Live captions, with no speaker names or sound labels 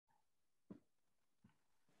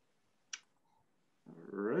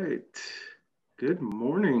right. Good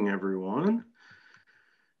morning, everyone,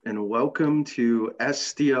 and welcome to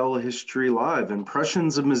STL History Live,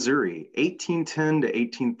 Impressions of Missouri, 1810 to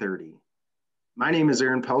 1830. My name is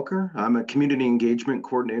Aaron Pelker. I'm a Community Engagement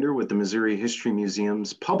Coordinator with the Missouri History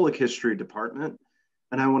Museum's Public History Department,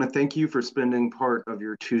 and I want to thank you for spending part of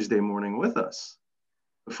your Tuesday morning with us.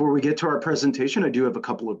 Before we get to our presentation, I do have a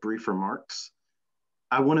couple of brief remarks.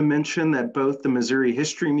 I want to mention that both the Missouri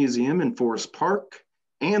History Museum in Forest Park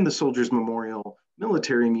and the Soldiers Memorial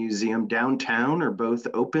Military Museum downtown are both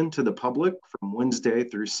open to the public from Wednesday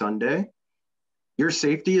through Sunday. Your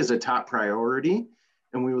safety is a top priority,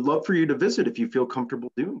 and we would love for you to visit if you feel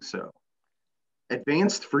comfortable doing so.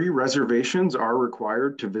 Advanced free reservations are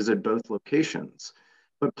required to visit both locations,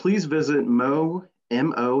 but please visit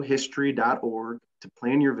mohistory.org to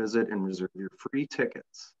plan your visit and reserve your free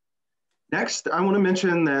tickets. Next, I want to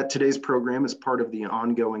mention that today's program is part of the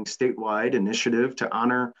ongoing statewide initiative to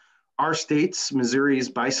honor our state's, Missouri's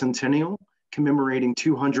bicentennial, commemorating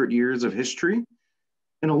 200 years of history.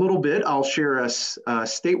 In a little bit, I'll share a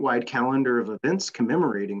statewide calendar of events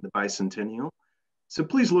commemorating the bicentennial, so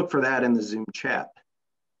please look for that in the Zoom chat.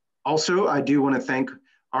 Also, I do want to thank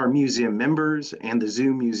our museum members and the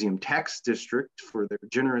Zoom Museum Tax District for their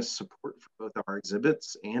generous support for both our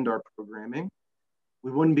exhibits and our programming. We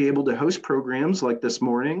wouldn't be able to host programs like this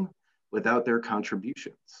morning without their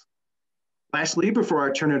contributions. Lastly, before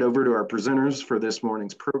I turn it over to our presenters for this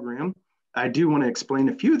morning's program, I do want to explain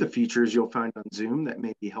a few of the features you'll find on Zoom that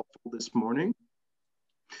may be helpful this morning.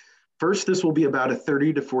 First, this will be about a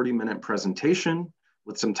 30 to 40-minute presentation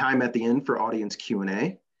with some time at the end for audience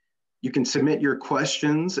Q&A. You can submit your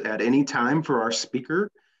questions at any time for our speaker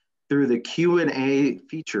through the Q&A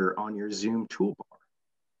feature on your Zoom toolbar.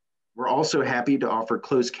 We're also happy to offer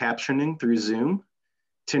closed captioning through Zoom.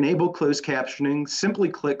 To enable closed captioning, simply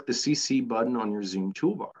click the CC button on your Zoom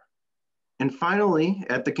toolbar. And finally,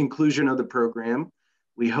 at the conclusion of the program,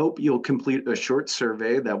 we hope you'll complete a short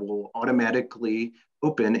survey that will automatically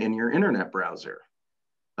open in your internet browser.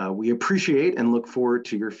 We appreciate and look forward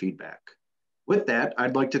to your feedback. With that,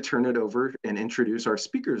 I'd like to turn it over and introduce our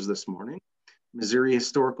speakers this morning, Missouri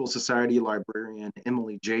Historical Society Librarian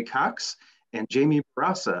Emily Jaycox and Jaime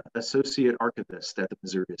Bourassa, Associate Archivist at the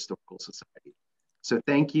Missouri Historical Society. So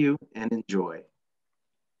thank you and enjoy.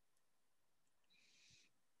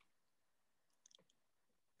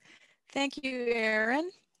 Thank you,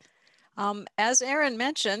 Aaron. As Aaron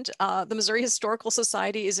mentioned, the Missouri Historical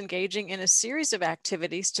Society is engaging in a series of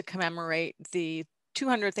activities to commemorate the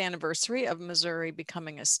 200th anniversary of Missouri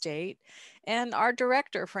becoming a state. And our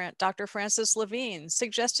director, Dr. Frances Levine,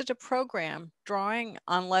 suggested a program drawing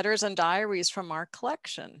on letters and diaries from our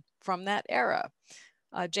collection from that era.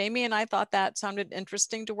 Jaime and I thought that sounded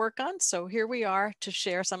interesting to work on, so here we are to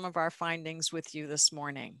share some of our findings with you this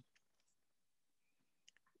morning.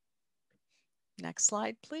 Next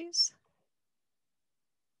slide, please.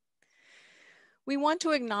 We want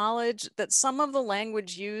to acknowledge that some of the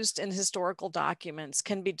language used in historical documents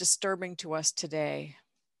can be disturbing to us today.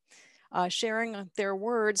 Sharing their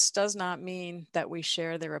words does not mean that we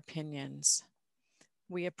share their opinions.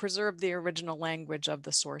 We have preserved the original language of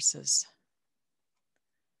the sources.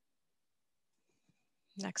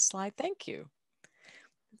 Next slide, thank you.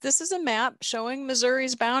 This is a map showing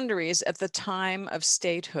Missouri's boundaries at the time of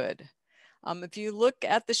statehood. If you look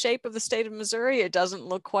at the shape of the state of Missouri, it doesn't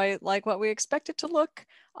look quite like what we expect it to look.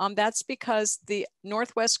 That's because the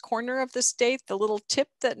northwest corner of the state, the little tip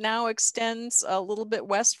that now extends a little bit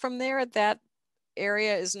west from there, that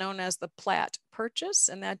area is known as the Platte Purchase,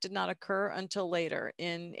 and that did not occur until later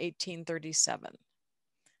in 1837.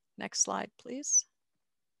 Next slide, please.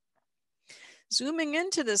 Zooming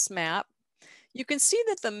into this map, you can see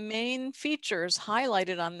that the main features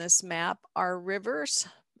highlighted on this map are rivers,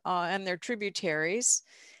 and their tributaries.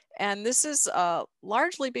 And this is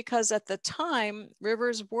largely because at the time,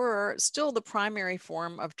 rivers were still the primary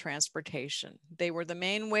form of transportation. They were the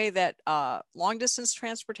main way that long distance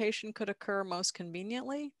transportation could occur most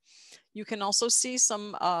conveniently. You can also see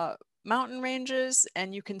some mountain ranges,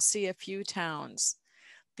 and you can see a few towns.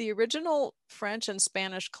 The original French and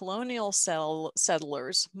Spanish colonial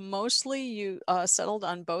settlers mostly settled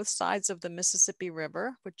on both sides of the Mississippi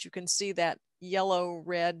River, which you can see that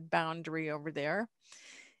yellow-red boundary over there.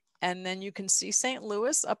 And then you can see St.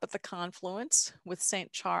 Louis up at the confluence with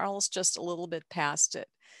St. Charles just a little bit past it.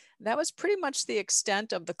 That was pretty much the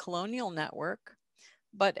extent of the colonial network.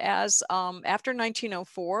 But as after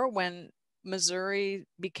 1904, when Missouri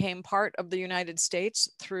became part of the United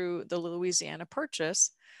States through the Louisiana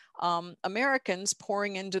Purchase, Americans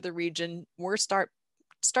pouring into the region were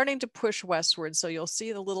starting to push westward. So you'll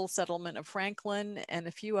see the little settlement of Franklin and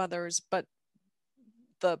a few others, but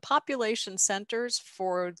the population centers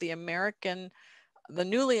for the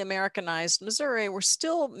newly Americanized Missouri were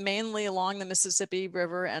still mainly along the Mississippi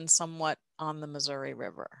River and somewhat on the Missouri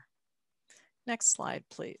River. Next slide,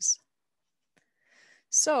 please.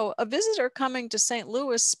 So a visitor coming to St.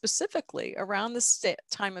 Louis specifically around the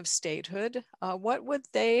time of statehood, what would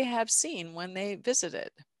they have seen when they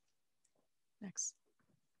visited? Next.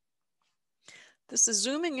 This is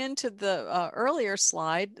zooming into the earlier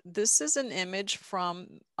slide. This is an image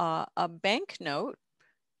from a banknote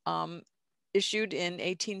issued in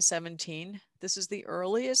 1817. This is the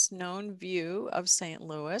earliest known view of St.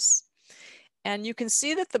 Louis. And you can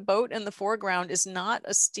see that the boat in the foreground is not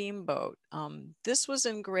a steamboat. This was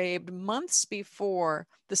engraved months before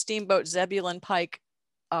the steamboat Zebulon Pike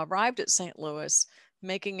arrived at St. Louis,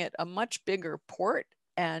 making it a much bigger port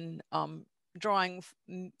and drawing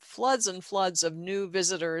floods and floods of new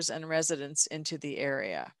visitors and residents into the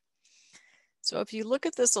area. So if you look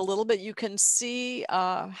at this a little bit, you can see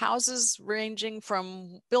buildings ranging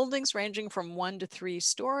from 1 to 3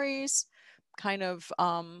 stories. Kind of,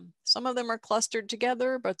 some of them are clustered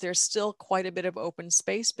together, but there's still quite a bit of open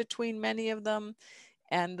space between many of them.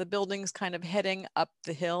 And the buildings kind of heading up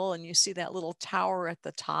the hill, and you see that little tower at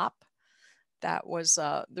the top. That was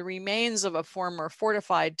the remains of a former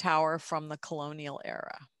fortified tower from the colonial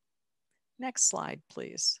era. Next slide,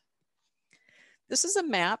 please. This is a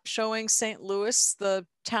map showing St. Louis, the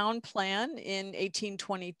town plan in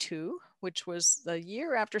 1822, which was the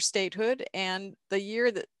year after statehood and the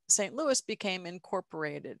year that St. Louis became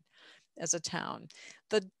incorporated as a town.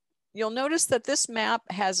 You'll notice that this map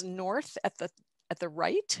has north at the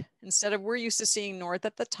right, instead of we're used to seeing north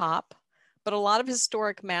at the top, but a lot of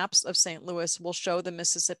historic maps of St. Louis will show the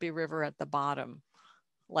Mississippi River at the bottom,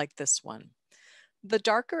 like this one. The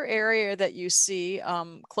darker area that you see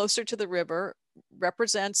closer to the river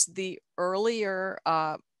represents the earlier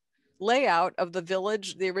layout of the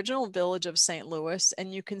village, the original village of St. Louis,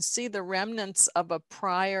 and you can see the remnants of the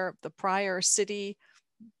prior city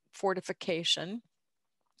fortification.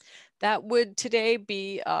 That would today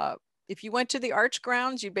be, if you went to the arch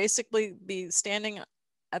grounds, you'd basically be standing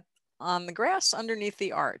on the grass underneath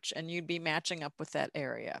the arch, and you'd be matching up with that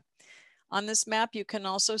area. On this map, you can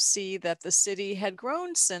also see that the city had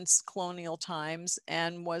grown since colonial times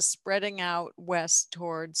and was spreading out west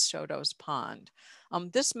towards Choteau's Pond.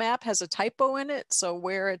 This map has a typo in it. So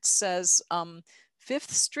where it says 5th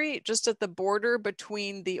Street, just at the border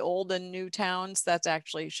between the old and new towns, that's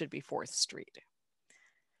actually should be 4th Street.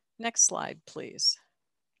 Next slide, please.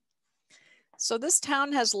 So this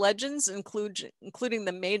town has legends, including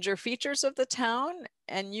the major features of the town.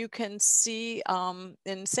 And you can see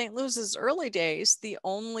in St. Louis's early days, the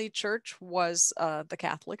only church was the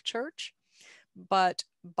Catholic Church. But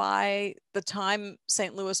by the time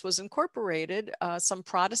St. Louis was incorporated, some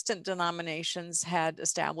Protestant denominations had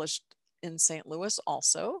established in St. Louis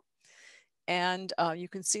also. And you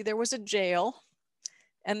can see there was a jail.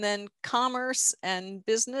 And then commerce and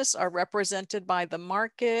business are represented by the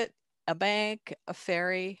market, a bank, a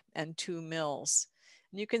ferry, and 2 mills.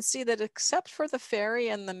 And you can see that except for the ferry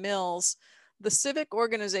and the mills, the civic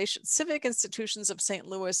institutions of St.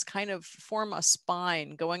 Louis kind of form a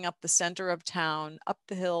spine going up the center of town, up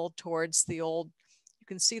the hill towards the old, you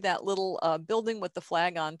can see that little building with the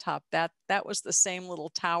flag on top. That was the same little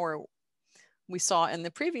tower we saw in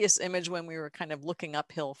the previous image when we were kind of looking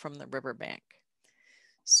uphill from the riverbank.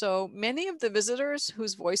 So many of the visitors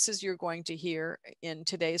whose voices you're going to hear in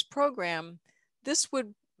today's program, this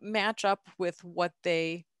would match up with what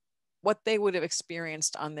they would have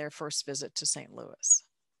experienced on their first visit to St. Louis.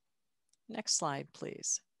 Next slide,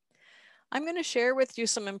 please. I'm going to share with you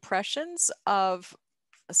some impressions of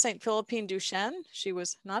St. Philippine Duchesne. She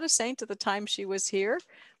was not a saint at the time she was here,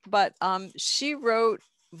 but she wrote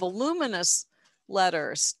voluminous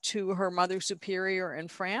letters to her Mother Superior in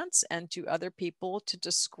France and to other people to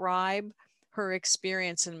describe her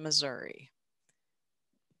experience in Missouri.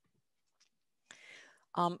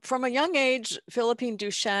 From a young age, Philippine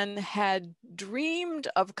Duchesne had dreamed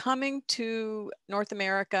of coming to North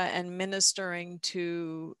America and ministering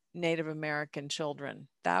to Native American children.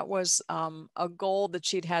 That was a goal that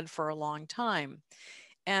she'd had for a long time.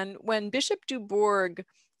 And when Bishop Dubourg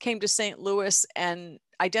came to St. Louis and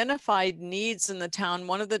identified needs in the town,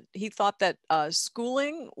 he thought that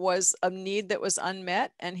schooling was a need that was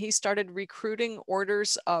unmet, and he started recruiting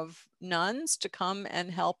orders of nuns to come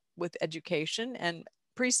and help with education, and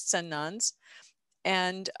priests and nuns.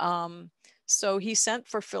 And so he sent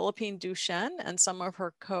for Philippine Duchesne and some of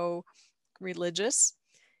her co-religious.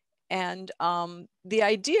 And the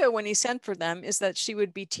idea when he sent for them is that she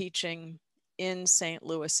would be teaching in St.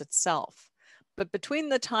 Louis itself. But between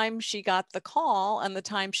the time she got the call and the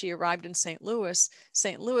time she arrived in St. Louis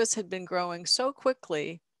had been growing so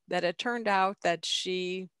quickly that it turned out that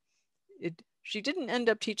she didn't end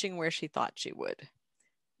up teaching where she thought she would.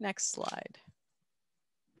 Next slide.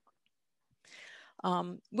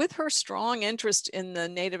 With her strong interest in the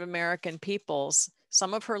Native American peoples,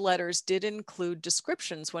 some of her letters did include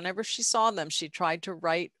descriptions. Whenever she saw them, she tried to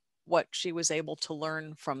write what she was able to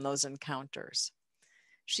learn from those encounters.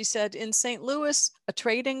 She said, in St. Louis, a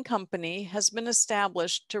trading company has been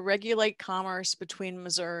established to regulate commerce between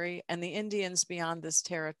Missouri and the Indians beyond this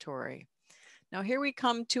territory. Now here we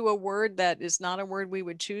come to a word that is not a word we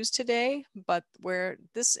would choose today, but where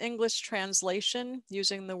this English translation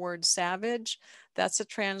using the word savage, that's a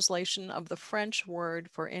translation of the French word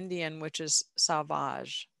for Indian, which is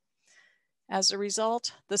sauvage. As a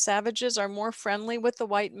result, the savages are more friendly with the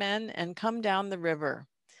white men and come down the river.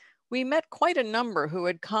 We met quite a number who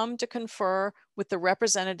had come to confer with the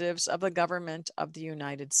representatives of the government of the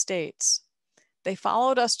United States. They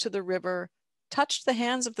followed us to the river, touched the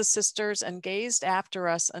hands of the sisters, and gazed after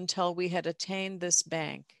us until we had attained this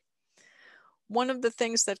bank. One of the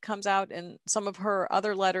things that comes out in some of her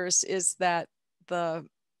other letters is that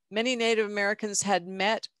many Native Americans had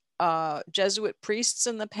met Jesuit priests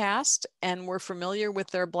in the past and were familiar with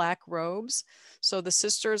their black robes. So the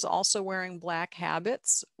sisters also wearing black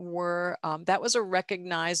habits were, that was a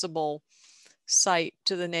recognizable sight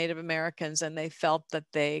to the Native Americans, and they felt that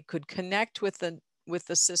they could connect with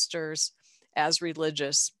the sisters as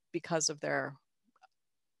religious because of their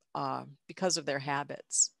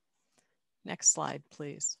habits. Next slide,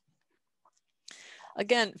 please.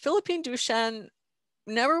 Again, Philippine Duchesne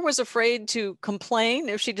never was afraid to complain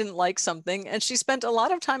if she didn't like something, and she spent a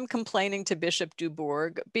lot of time complaining to Bishop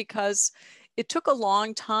Dubourg because it took a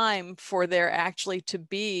long time for there actually to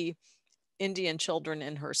be Indian children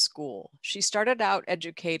in her school. She started out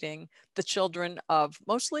educating the children of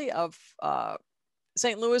mostly of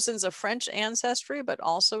St. Louisans of French ancestry, but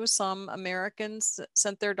also some Americans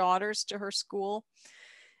sent their daughters to her school.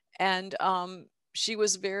 And she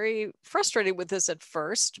was very frustrated with this at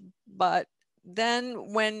first, but then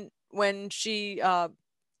when she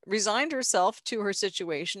resigned herself to her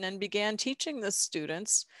situation and began teaching the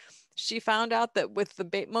students, she found out that with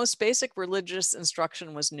the most basic religious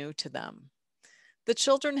instruction was new to them. The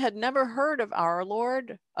children had never heard of our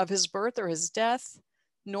Lord, of his birth or his death,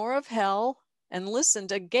 nor of hell, and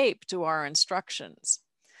listened agape to our instructions.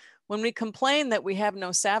 When we complain that we have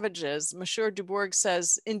no savages, Monsieur Dubourg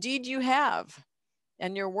says, indeed you have,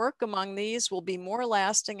 and your work among these will be more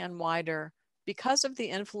lasting and wider because of the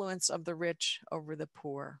influence of the rich over the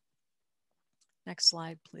poor. Next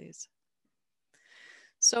slide, please.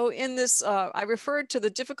 So in this, I referred to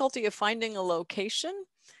the difficulty of finding a location.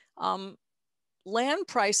 Land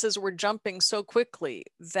prices were jumping so quickly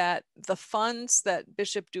that the funds that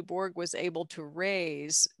Bishop Dubourg was able to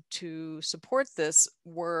raise to support this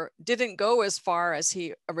didn't go as far as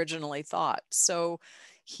he originally thought. So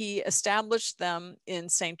he established them in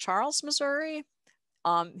St. Charles, Missouri.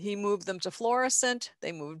 He moved them to Florissant.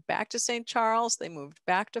 They moved back to St. Charles. They moved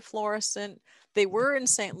back to Florissant. They were in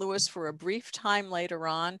St. Louis for a brief time later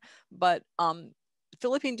on, but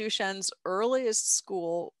Philippine Duchesne's earliest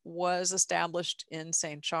school was established in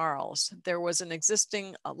St. Charles. There was an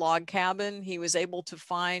existing log cabin. He was able to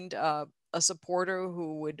find a supporter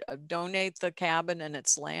who would donate the cabin and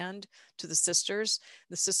its land to the sisters.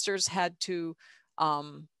 The sisters had to,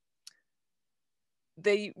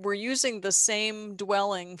 they were using the same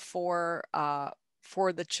dwelling for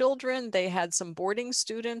the children. They had some boarding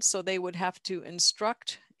students, so they would have to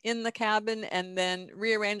instruct in the cabin and then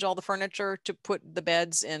rearrange all the furniture to put the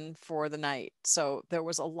beds in for the night. So there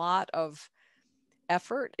was a lot of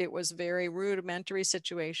effort. It was a very rudimentary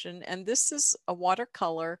situation. And this is a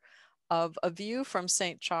watercolor of a view from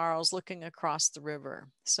St. Charles looking across the river.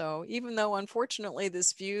 So even though unfortunately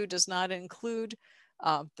this view does not include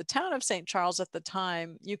the town of St. Charles at the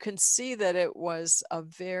time, you can see that it was a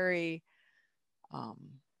very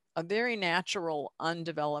natural,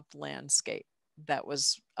 undeveloped landscape that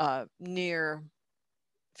was near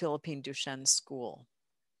Philippine Duchesne's school.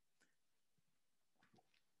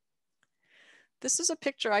 This is a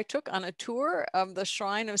picture I took on a tour of the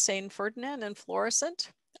Shrine of St. Ferdinand in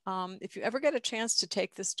Florissant. If you ever get a chance to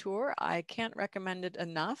take this tour, I can't recommend it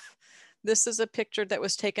enough. This is a picture that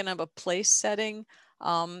was taken of a place setting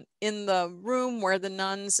in the room where the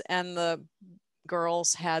nuns and the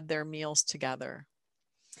girls had their meals together.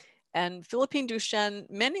 And Philippine Duchesne,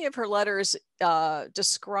 many of her letters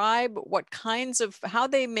describe what kinds of, how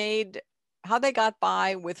they got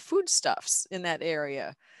by with foodstuffs in that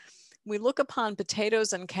area. We look upon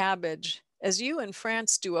potatoes and cabbage as you in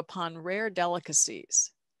France do upon rare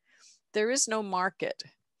delicacies. There is no market.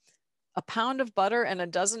 A pound of butter and a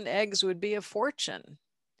dozen eggs would be a fortune.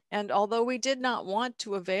 And although we did not want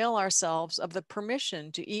to avail ourselves of the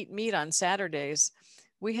permission to eat meat on Saturdays,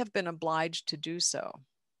 we have been obliged to do so.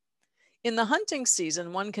 In the hunting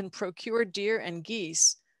season, one can procure deer and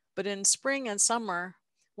geese, but in spring and summer,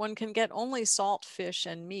 one can get only salt fish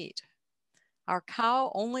and meat. Our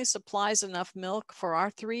cow only supplies enough milk for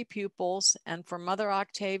our 3 pupils and for Mother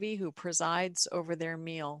Octavie, who presides over their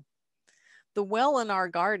meal. The well in our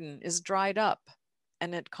garden is dried up,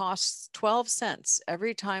 and it costs 12 cents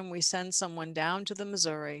every time we send someone down to the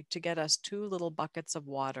Missouri to get us 2 little buckets of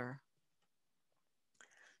water.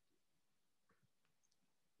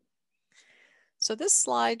 So this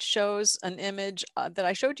slide shows an image that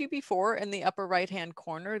I showed you before in the upper right-hand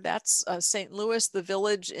corner. That's St. Louis, the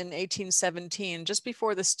village in 1817, just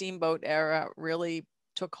before the steamboat era really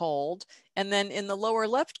took hold. And then in the lower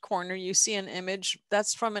left corner, you see an image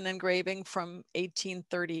that's from an engraving from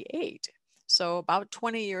 1838. So about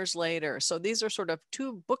 20 years later. So these are sort of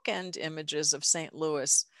 2 bookend images of St.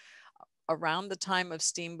 Louis around the time of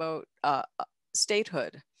steamboat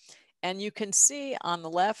statehood. And you can see on the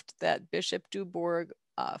left that Bishop Dubourg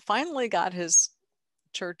finally got his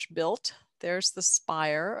church built. There's the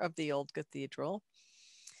spire of the old cathedral.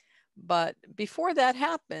 But before that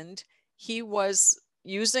happened, he was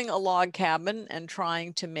using a log cabin and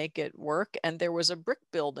trying to make it work. And there was a brick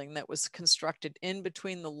building that was constructed in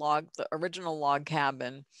between the original log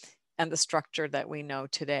cabin and the structure that we know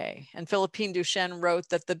today. And Philippine Duchesne wrote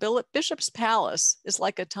that the bishop's palace is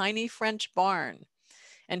like a tiny French barn,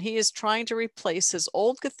 and he is trying to replace his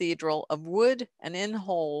old cathedral of wood and in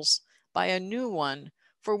holes by a new one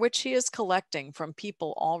for which he is collecting from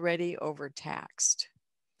people already overtaxed.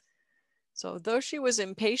 So though she was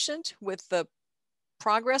impatient with the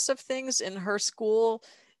progress of things in her school,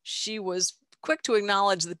 she was quick to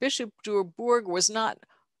acknowledge that Bishop Dubourg was not,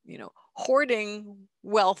 hoarding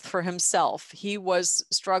wealth for himself. He was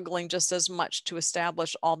struggling just as much to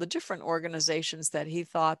establish all the different organizations that he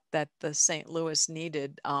thought that the St. Louis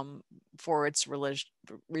needed for its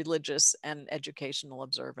religious and educational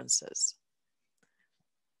observances.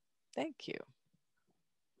 Thank you.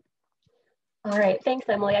 All right, thanks,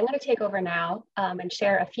 Emily. I'm going to take over now and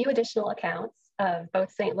share a few additional accounts of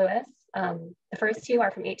both St. Louis. The first 2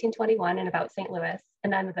 are from 1821 and about St. Louis,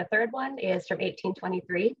 and then the third one is from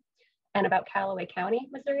 1823 and about Callaway County,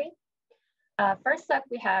 Missouri. First up,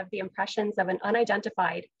 we have the impressions of an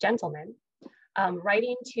unidentified gentleman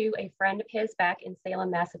writing to a friend of his back in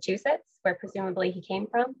Salem, Massachusetts, where presumably he came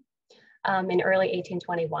from in early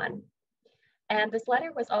 1821. And this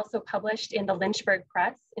letter was also published in the Lynchburg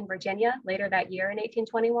Press in Virginia later that year in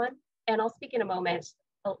 1821. And I'll speak in a moment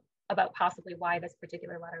about possibly why this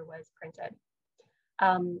particular letter was printed.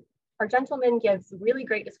 Our gentleman gives really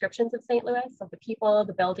great descriptions of St. Louis, of the people,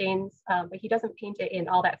 the buildings, but he doesn't paint it in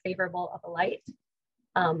all that favorable of a light.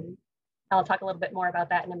 I'll talk a little bit more about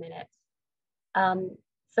that in a minute.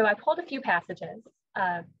 So I pulled a few passages.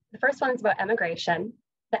 The first one is about emigration.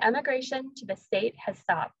 The emigration to the state has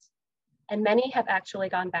stopped, and many have actually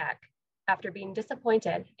gone back after being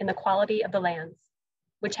disappointed in the quality of the lands,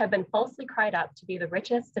 which have been falsely cried up to be the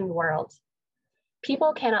richest in the world.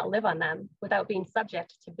 People cannot live on them without being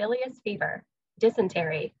subject to bilious fever,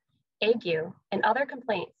 dysentery, ague, and other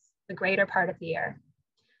complaints the greater part of the year.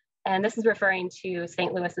 And this is referring to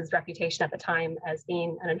St. Louis's reputation at the time as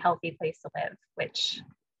being an unhealthy place to live, which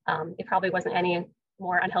it probably wasn't any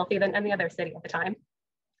more unhealthy than any other city at the time.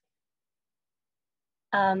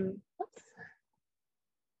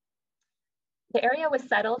 The area was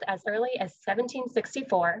settled as early as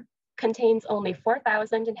 1764, contains only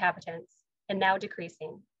 4,000 inhabitants, and now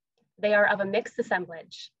decreasing. They are of a mixed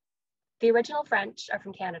assemblage. The original French are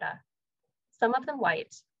from Canada, some of them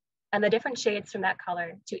white, and the different shades from that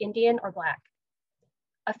color to Indian or black.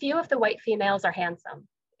 A few of the white females are handsome,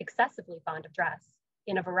 excessively fond of dress,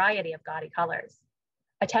 in a variety of gaudy colors,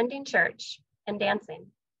 attending church and dancing.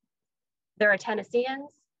 There are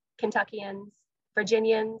Tennesseans, Kentuckians,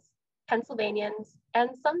 Virginians, Pennsylvanians, and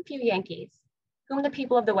some few Yankees, whom the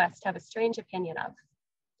people of the West have a strange opinion of.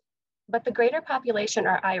 But the greater population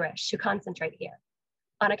are Irish who concentrate here,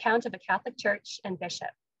 on account of a Catholic church and bishop.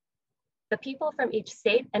 The people from each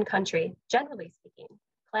state and country, generally speaking,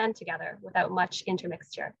 clan together without much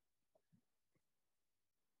intermixture.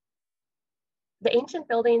 The ancient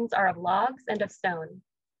buildings are of logs and of stone,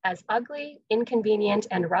 as ugly, inconvenient,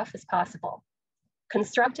 and rough as possible,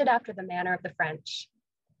 constructed after the manner of the French,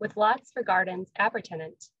 with lots for gardens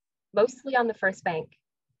appurtenant, mostly on the first bank,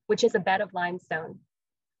 which is a bed of limestone.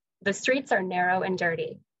 The streets are narrow and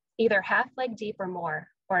dirty, either half leg deep or more,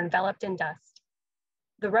 or enveloped in dust.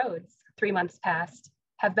 The roads, 3 months past,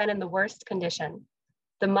 have been in the worst condition,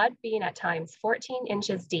 the mud being at times 14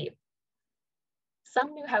 inches deep.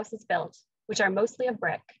 Some new houses built, which are mostly of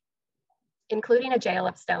brick, including a jail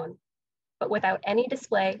of stone, but without any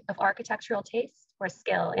display of architectural taste or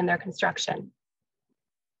skill in their construction.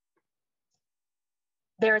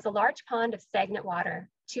 There is a large pond of stagnant water,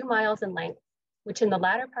 2 miles in length, which in the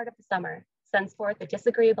latter part of the summer sends forth a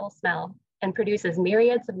disagreeable smell and produces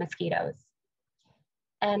myriads of mosquitoes.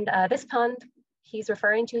 And this pond he's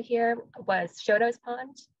referring to here was Choteau's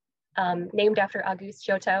Pond, named after Auguste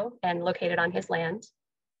Choteau and located on his land.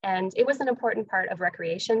 And it was an important part of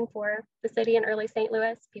recreation for the city in early St.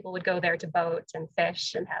 Louis. People would go there to boat and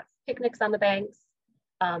fish and have picnics on the banks.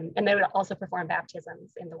 And they would also perform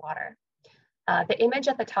baptisms in the water. The image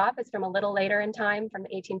at the top is from a little later in time, from the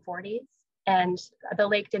 1840s. And the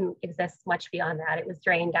lake didn't exist much beyond that. It was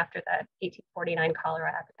drained after the 1849 cholera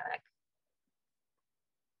epidemic.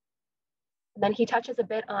 And then he touches a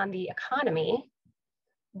bit on the economy.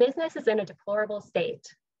 Business is in a deplorable state.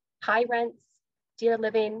 High rents, dear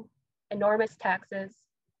living, enormous taxes,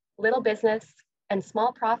 little business, and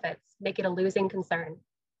small profits make it a losing concern.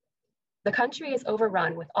 The country is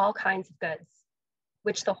overrun with all kinds of goods,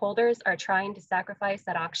 which the holders are trying to sacrifice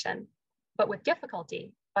at auction, but with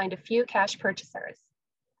difficulty find a few cash purchasers.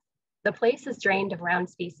 The place is drained of round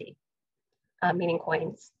specie, meaning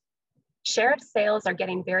coins. Sheriff sales are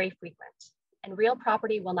getting very frequent, and real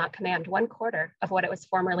property will not command 1/4 of what it was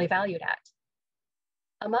formerly valued at.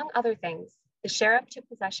 Among other things, the sheriff took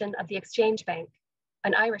possession of the Exchange Bank,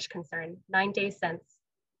 an Irish concern, 9 days since.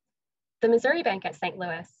 The Missouri Bank at St.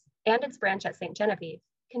 Louis and its branch at St. Genevieve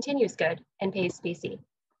continues good and pays specie.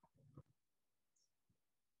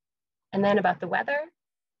 And then about the weather,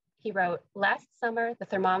 he wrote, last summer, the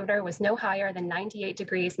thermometer was no higher than 98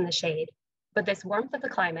 degrees in the shade, but this warmth of the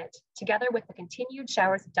climate, together with the continued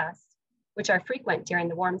showers of dust, which are frequent during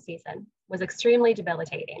the warm season, was extremely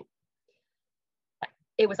debilitating.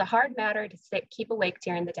 It was a hard matter to keep awake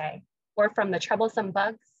during the day, or from the troublesome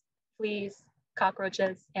bugs, fleas,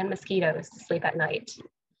 cockroaches, and mosquitoes to sleep at night.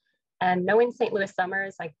 And knowing St. Louis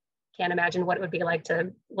summers, I can't imagine what it would be like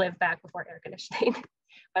to live back before air conditioning.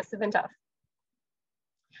 Must have been tough.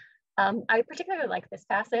 I particularly like this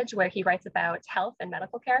passage where he writes about health and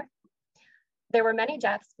medical care. There were many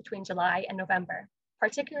deaths between July and November,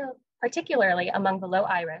 particularly among the Low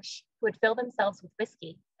Irish, who would fill themselves with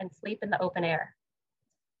whiskey and sleep in the open air.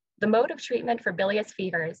 The mode of treatment for bilious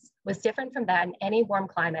fevers was different from that in any warm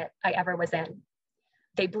climate I ever was in.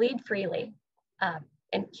 They bleed freely,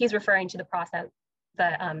 and he's referring to the process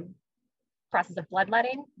of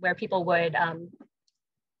bloodletting, where people would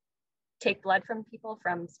take blood from people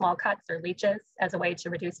from small cuts or leeches as a way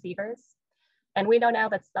to reduce fevers. And we know now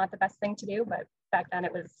that's not the best thing to do, but back then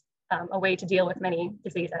it was a way to deal with many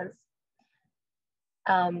diseases.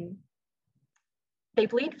 They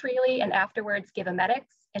bleed freely and afterwards give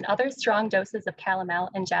emetics and other strong doses of calomel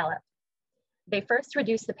and jalap. They first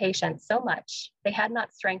reduced the patient so much they had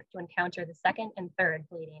not strength to encounter the second and third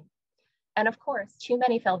bleeding. And of course, too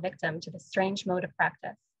many fell victim to this strange mode of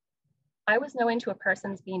practice. I was known to a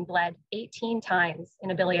person's being bled 18 times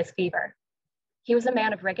in a bilious fever. He was a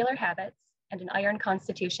man of regular habits and an iron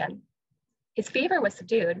constitution. His fever was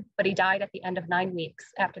subdued, but he died at the end of 9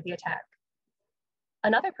 weeks after the attack.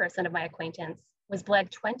 Another person of my acquaintance was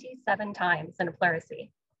bled 27 times in a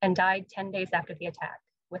pleurisy and died 10 days after the attack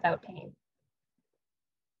without pain.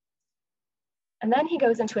 And then he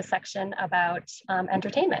goes into a section about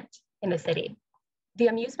entertainment in the city. The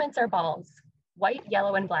amusements are balls, white,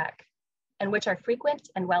 yellow, and black, and which are frequent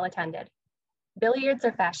and well attended. Billiards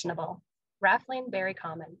are fashionable, raffling very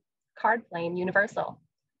common, card playing universal.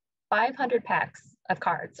 500 packs of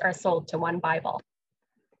cards are sold to one Bible.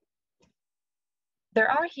 There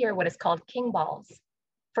are here what is called king balls,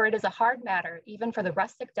 for it is a hard matter even for the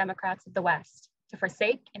rustic Democrats of the West to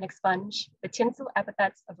forsake and expunge the tinsel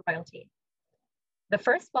epithets of royalty. The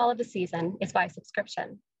first ball of the season is by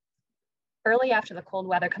subscription, early after the cold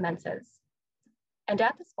weather commences. And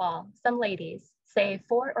at this ball, some ladies, say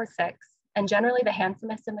 4 or 6, and generally the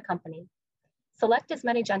handsomest in the company, select as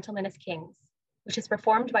many gentlemen as kings, which is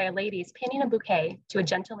performed by a lady's pinning a bouquet to a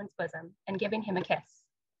gentleman's bosom and giving him a kiss.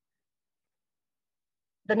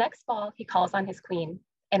 The next ball, he calls on his queen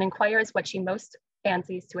and inquires what she most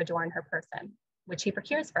fancies to adorn her person, which he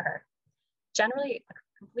procures for her, generally a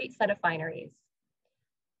complete set of fineries.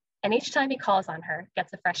 and each time he calls on her,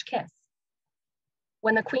 gets a fresh kiss.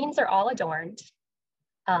 When the queens are all adorned,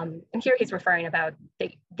 and here he's referring about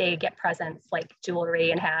they get presents like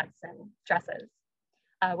jewelry and hats and dresses.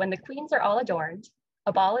 When the queens are all adorned,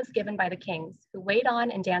 a ball is given by the kings who wait on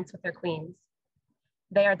and dance with their queens.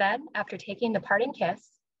 They are then, after taking the parting kiss,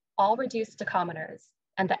 all reduced to commoners,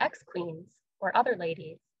 and the ex-queens, or other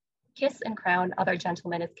ladies, kiss and crown other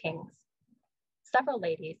gentlemen as kings. Several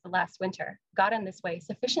ladies, the last winter, got in this way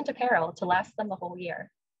sufficient apparel to last them the whole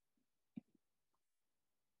year.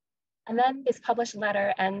 And then this published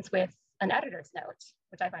letter ends with an editor's note,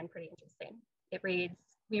 which I find pretty interesting. It reads,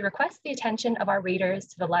 "We request the attention of our readers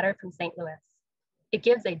to the letter from St. Louis. It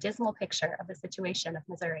gives a dismal picture of the situation of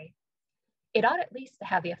Missouri. It ought at least to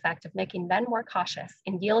have the effect of making men more cautious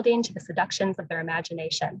in yielding to the seductions of their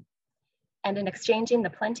imagination, and in exchanging the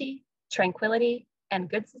plenty, tranquility, and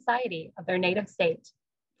good society of their native state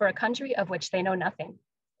for a country of which they know nothing,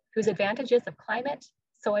 whose advantages of climate,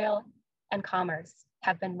 soil, and commerce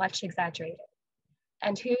have been much exaggerated,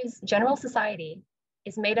 and whose general society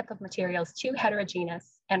is made up of materials too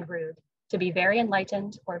heterogeneous and rude to be very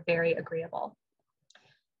enlightened or very agreeable."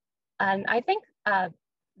 And I think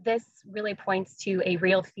this really points to a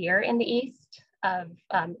real fear in the East of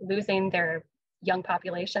losing their young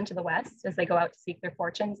population to the West as they go out to seek their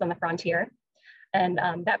fortunes on the frontier. And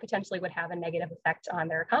that potentially would have a negative effect on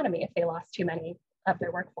their economy if they lost too many of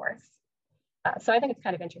their workforce. So I think it's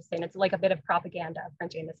kind of interesting. It's like a bit of propaganda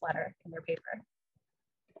printing this letter in their paper.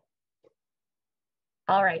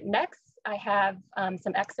 All right, next I have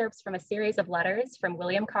some excerpts from a series of letters from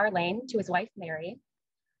William Carr Lane to his wife, Mary.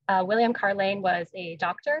 William Carr Lane was a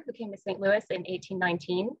doctor who came to St. Louis in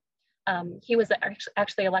 1819. He was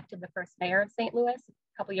actually elected the first mayor of St. Louis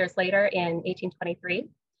a couple years later in 1823.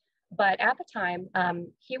 But at the time,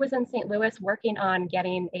 he was in St. Louis working on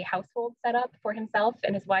getting a household set up for himself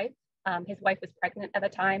and his wife. His wife was pregnant at the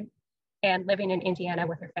time and living in Indiana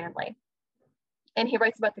with her family. And he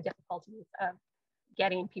writes about the difficulties of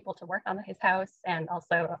getting people to work on his house and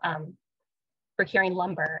also procuring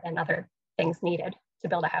lumber and other things needed to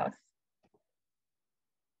build a house.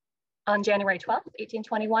 On January 12th,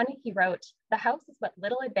 1821, he wrote, "The house is but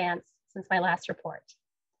little advanced since my last report.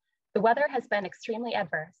 The weather has been extremely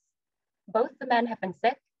adverse. Both the men have been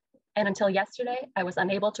sick, and until yesterday, I was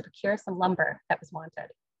unable to procure some lumber that was wanted."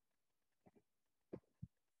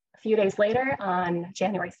 A few days later, on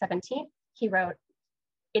January 17th, he wrote,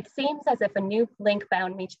 "It seems as if a new link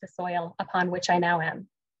bound me to the soil upon which I now am.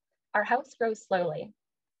 Our house grows slowly.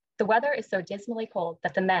 The weather is so dismally cold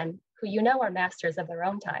that the men, who you know are masters of their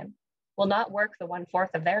own time, will not work the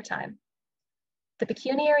 1/4 of their time. The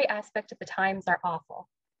pecuniary aspect of the times are awful.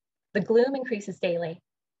 The gloom increases daily.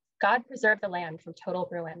 God preserve the land from total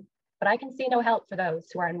ruin, but I can see no help for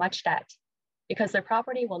those who are in much debt, because their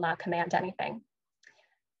property will not command anything."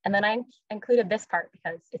 And then I included this part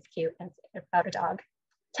because it's cute and it's about a dog.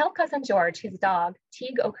 "Tell Cousin George his dog,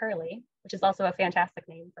 Teague O'Curley," which is also a fantastic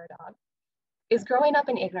name for a dog, "is growing up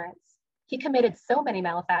in ignorance. He committed so many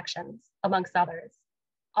malefactions, amongst others,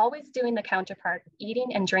 always doing the counterpart of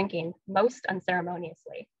eating and drinking most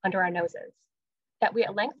unceremoniously under our noses, that we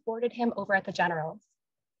at length boarded him over at the General's.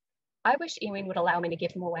 I wish Ewing would allow me to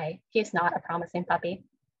give him away. He is not a promising puppy."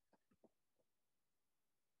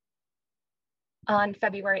 On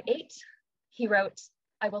February 8th, he wrote,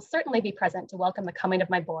 "I will certainly be present to welcome the coming of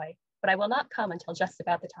my boy, but I will not come until just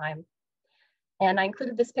about the time." And I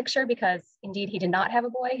included this picture because indeed he did not have a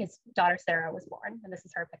boy. His daughter Sarah was born, and this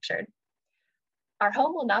is her pictured. "Our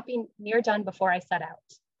home will not be near done before I set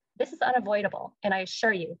out. This is unavoidable, and I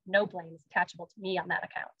assure you no blame is attachable to me on that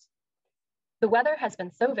account. The weather has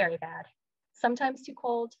been so very bad, sometimes too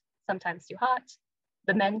cold, sometimes too hot,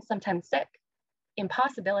 the men sometimes sick,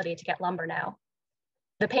 impossibility to get lumber now.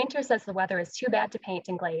 The painter says the weather is too bad to paint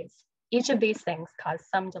and glaze. Each of these things cause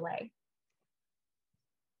some delay."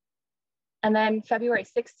 And then February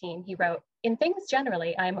 16, he wrote, "In things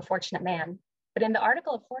generally, I am a fortunate man, but in the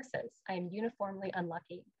article of horses, I am uniformly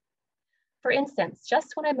unlucky. For instance,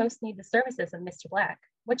 just when I most need the services of Mr. Black,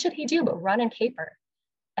 what should he do but run and caper,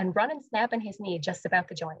 and run and snap in his knee just about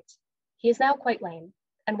the joint? He is now quite lame,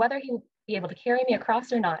 and whether he will be able to carry me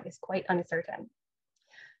across or not is quite uncertain."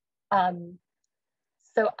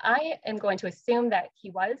 So I am going to assume that he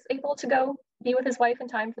was able to go be with his wife in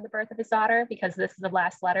time for the birth of his daughter, because this is the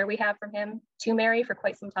last letter we have from him to Mary for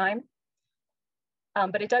quite some time.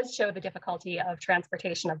 But it does show the difficulty of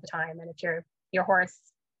transportation of the time. And if your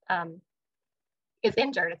horse is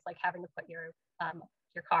injured, it's like having to put your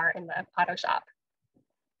car in the auto shop.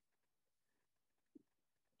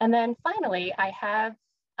 And then finally, I have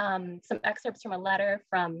some excerpts from a letter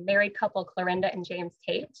from married couple Clorinda and James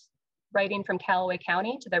Tate. writing from Callaway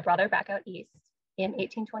County to their brother back out east in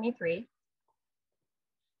 1823.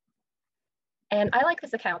 And I like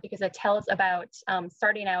this account because it tells about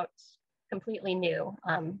starting out completely new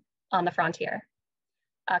on the frontier.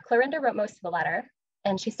 Clorinda wrote most of the letter,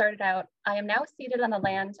 and she started out, "I am now seated on the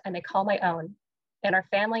land I may call my own, and our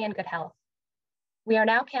family in good health. We are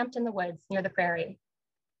now camped in the woods near the prairie.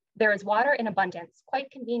 There is water in abundance,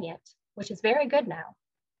 quite convenient, which is very good now,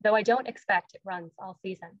 though I don't expect it runs all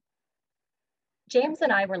season. James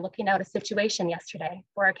and I were looking out a situation yesterday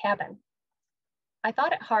for our cabin. I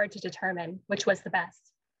thought it hard to determine which was the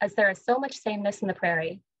best, as there is so much sameness in the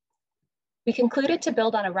prairie. We concluded to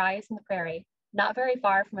build on a rise in the prairie, not very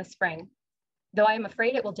far from a spring, though I am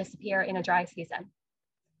afraid it will disappear in a dry season.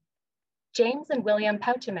 James and William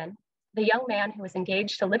Poucheman, the young man who was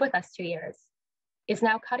engaged to live with us 2 years, is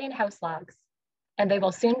now cutting house logs, and they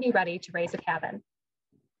will soon be ready to raise a cabin.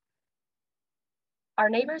 Our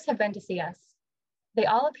neighbors have been to see us. They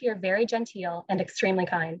all appear very genteel and extremely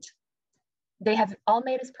kind. They have all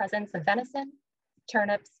made us presents of venison,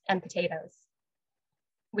 turnips, and potatoes.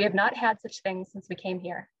 We have not had such things since we came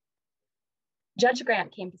here. Judge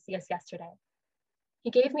Grant came to see us yesterday.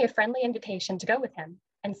 He gave me a friendly invitation to go with him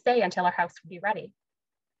and stay until our house would be ready.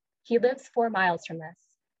 He lives 4 miles from this.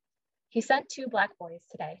 He sent 2 black boys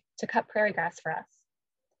today to cut prairie grass for us.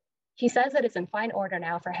 He says it is in fine order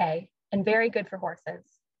now for hay and very good for horses.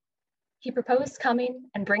 He proposed coming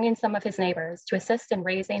and bringing some of his neighbors to assist in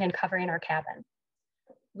raising and covering our cabin.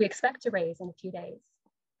 We expect to raise in a few days.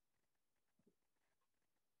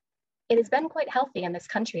 It has been quite healthy in this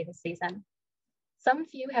country this season. Some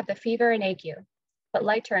few have the fever and ague, but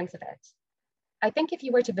light turns of it. I think if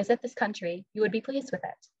you were to visit this country, you would be pleased with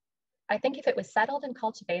it. I think if it was settled and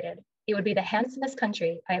cultivated, it would be the handsomest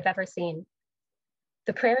country I have ever seen.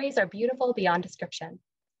 The prairies are beautiful beyond description.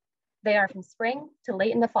 They are from spring to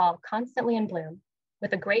late in the fall, constantly in bloom,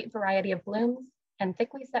 with a great variety of blooms and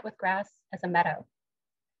thickly set with grass as a meadow.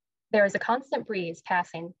 There is a constant breeze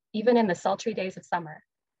passing, even in the sultry days of summer.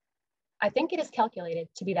 I think it is calculated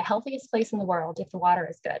to be the healthiest place in the world if the water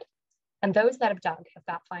is good, and those that have dug have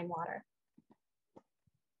got fine water.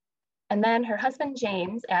 And then her husband,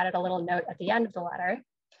 James, added a little note at the end of the letter.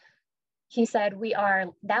 He said, "We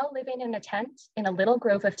are now living in a tent in a little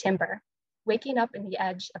grove of timber, waking up in the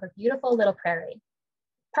edge of a beautiful little prairie,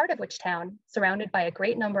 part of which town surrounded by a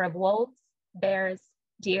great number of wolves, bears,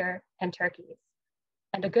 deer, and turkeys.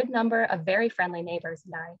 And a good number of very friendly neighbors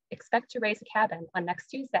and I expect to raise a cabin on next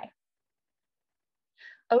Tuesday.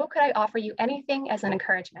 Oh, could I offer you anything as an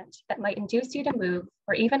encouragement that might induce you to move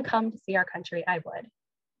or even come to see our country, I would."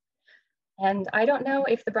 And I don't know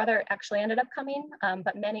if the brother actually ended up coming,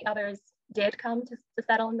 but many others did come to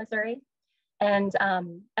settle in Missouri. And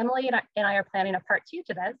Emily and I are planning a part 2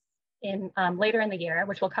 to this later in the year,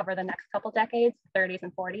 which will cover the next couple decades, 30s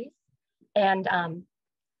and 40s. And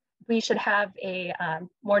we should have a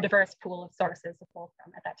more diverse pool of sources to pull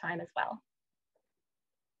from at that time as well.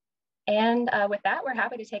 And with that, we're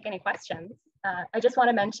happy to take any questions. I just want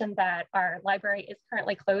to mention that our library is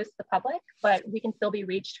currently closed to the public, but we can still be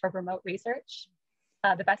reached for remote research.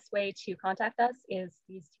 The best way to contact us is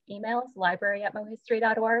these emails,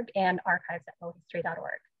 library@mohistory.org and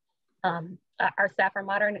archives@mohistory.org. Our staff are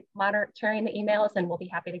monitoring the emails, and we'll be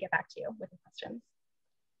happy to get back to you with the questions.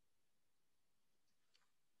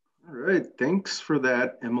 All right, thanks for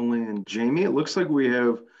that, Emily and Jamie. It looks like we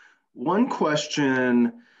have one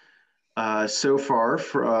question so far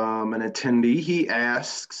from an attendee. He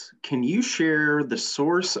asks, "Can you share the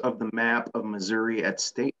source of the map of Missouri at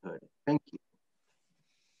statehood?" Thank you.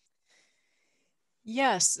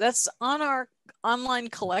 Yes, that's on our online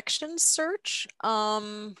collections search.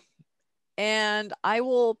 And I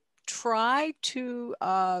will try to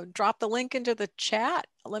drop the link into the chat.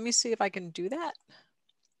 Let me see if I can do that.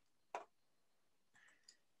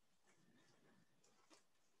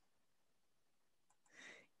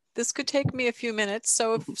 This could take me a few minutes.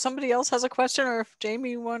 So if somebody else has a question, or if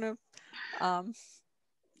Jamie want to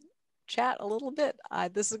chat a little bit,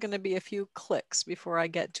 this is going to be a few clicks before I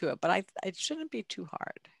get to it, but it shouldn't be too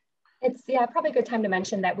hard. It's probably a good time to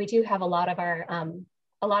mention that we do have a lot of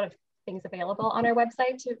things available on our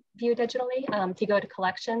website to view digitally. If you go to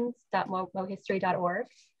collections.mohistory.org,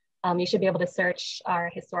 you should be able to search our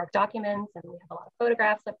historic documents, and we have a lot of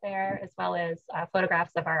photographs up there, as well as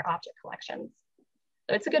photographs of our object collections.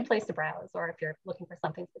 So it's a good place to browse, or if you're looking for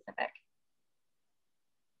something specific.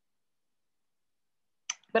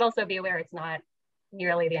 But also be aware it's not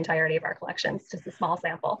nearly the entirety of our collections, just a small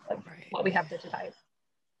sample of what we have digitized.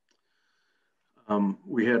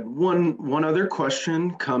 We had one other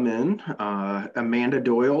question come in. Amanda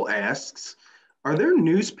Doyle asks, Are there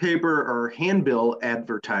newspaper or handbill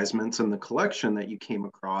advertisements in the collection that you came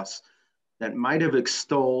across that might have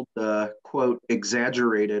extolled the, quote,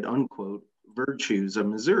 exaggerated, unquote, virtues of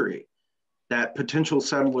Missouri that potential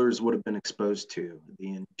settlers would have been exposed to,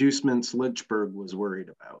 the inducements Lynchburg was worried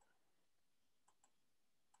about?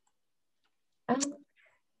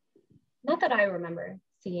 Not that I remember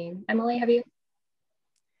seeing. Emily, have you?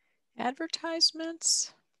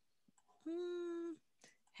 Advertisements?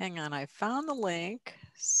 Hang on, I found the link.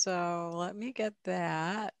 So let me get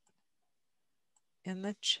that in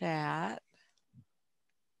the chat.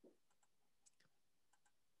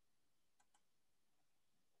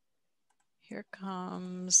 Here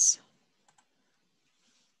comes.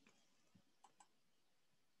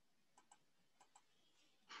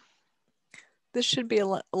 This should be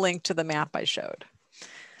a link to the map I showed.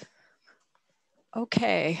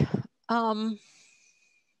 Okay.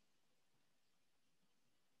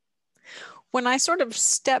 When I sort of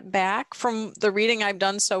step back from the reading I've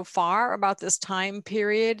done so far about this time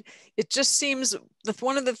period, it just seems that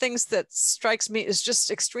one of the things that strikes me is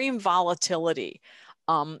just extreme volatility.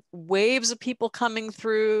 Waves of people coming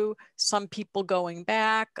through, some people going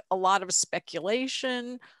back, a lot of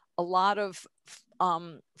speculation, a lot of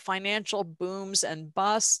financial booms and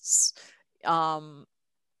busts. It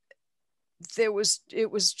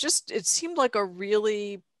seemed like a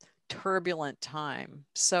really turbulent time.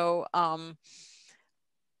 So I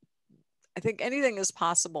think anything is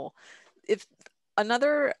possible. If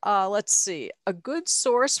another, let's see, a good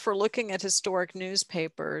source for looking at historic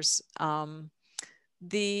newspapers,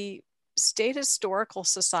 the State Historical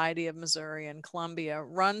Society of Missouri and Columbia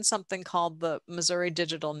run something called the Missouri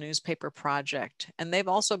Digital Newspaper Project. And they've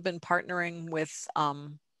also been partnering with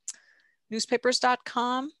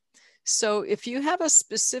newspapers.com. So if you have a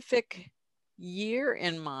specific year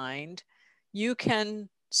in mind, you can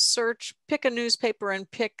search, pick a newspaper and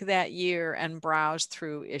pick that year and browse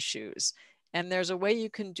through issues. And there's a way you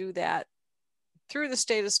can do that through the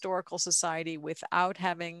State Historical Society without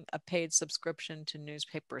having a paid subscription to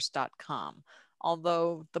newspapers.com.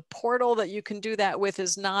 Although the portal that you can do that with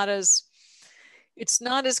is it's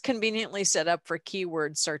not as conveniently set up for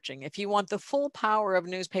keyword searching. If you want the full power of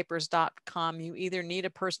newspapers.com, you either need a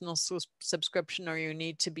personal subscription or you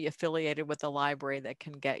need to be affiliated with a library that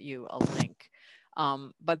can get you a link.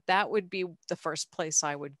 But that would be the first place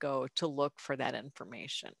I would go to look for that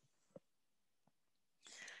information.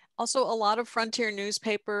 Also, a lot of frontier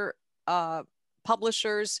newspaper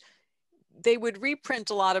publishers, they would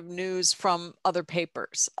reprint a lot of news from other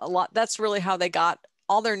papers. That's really how they got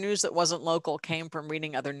all their news that wasn't local came from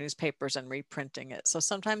reading other newspapers and reprinting it. So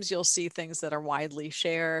sometimes you'll see things that are widely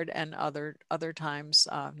shared and other times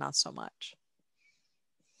not so much.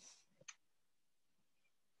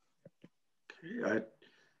 Okay, if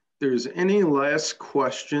there's any last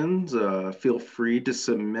questions, feel free to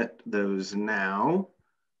submit those now.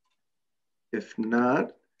 If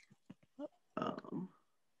not,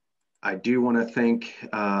 I do want to thank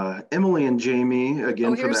Emily and Jaime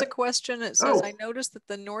again. Oh, here's a question. It says, I noticed that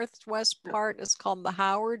the northwest part is called the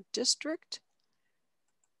Howard District.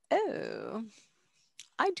 Oh,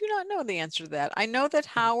 I do not know the answer to that. I know that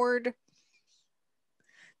Howard,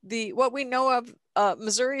 what we know of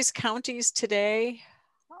Missouri's counties today,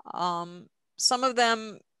 some of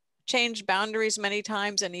them changed boundaries many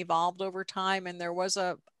times and evolved over time. And there was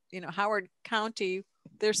a, Howard County,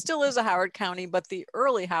 there still is a Howard County, but the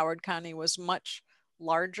early Howard County was much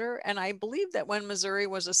larger. And I believe that when Missouri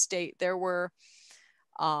was a state, there were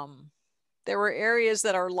areas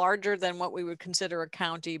that are larger than what we would consider a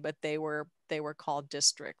county, but they were called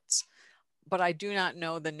districts. But I do not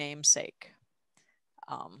know the namesake.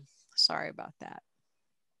 Sorry about that.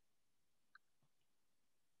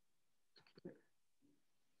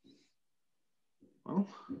 Well,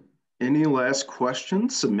 any last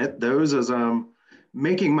questions? Submit those as I'm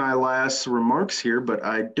making my last remarks here, but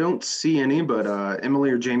I don't see any. But Emily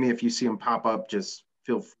or Jaime, if you see them pop up, just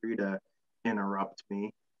feel free to interrupt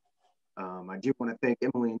me. I do want to thank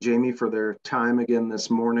Emily and Jaime for their time again this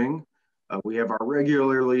morning. We have our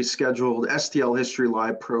regularly scheduled STL History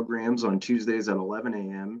Live programs on Tuesdays at 11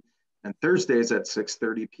 a.m. and Thursdays at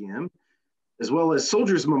 6:30 p.m., as well as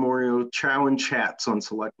Soldiers Memorial Chow and Chats on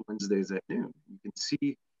select Wednesdays at noon. You can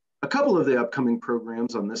see a couple of the upcoming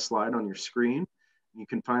programs on this slide on your screen. You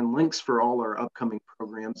can find links for all our upcoming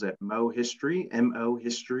programs at mohistory,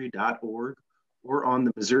 mohistory.org, or on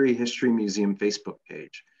the Missouri History Museum Facebook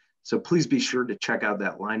page. So please be sure to check out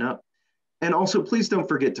that lineup. And also, please don't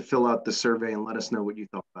forget to fill out the survey and let us know what you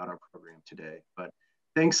thought about our program today. But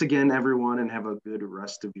thanks again, everyone, and have a good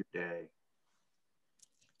rest of your day.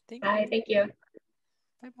 Bye, thank you.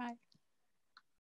 Bye-bye.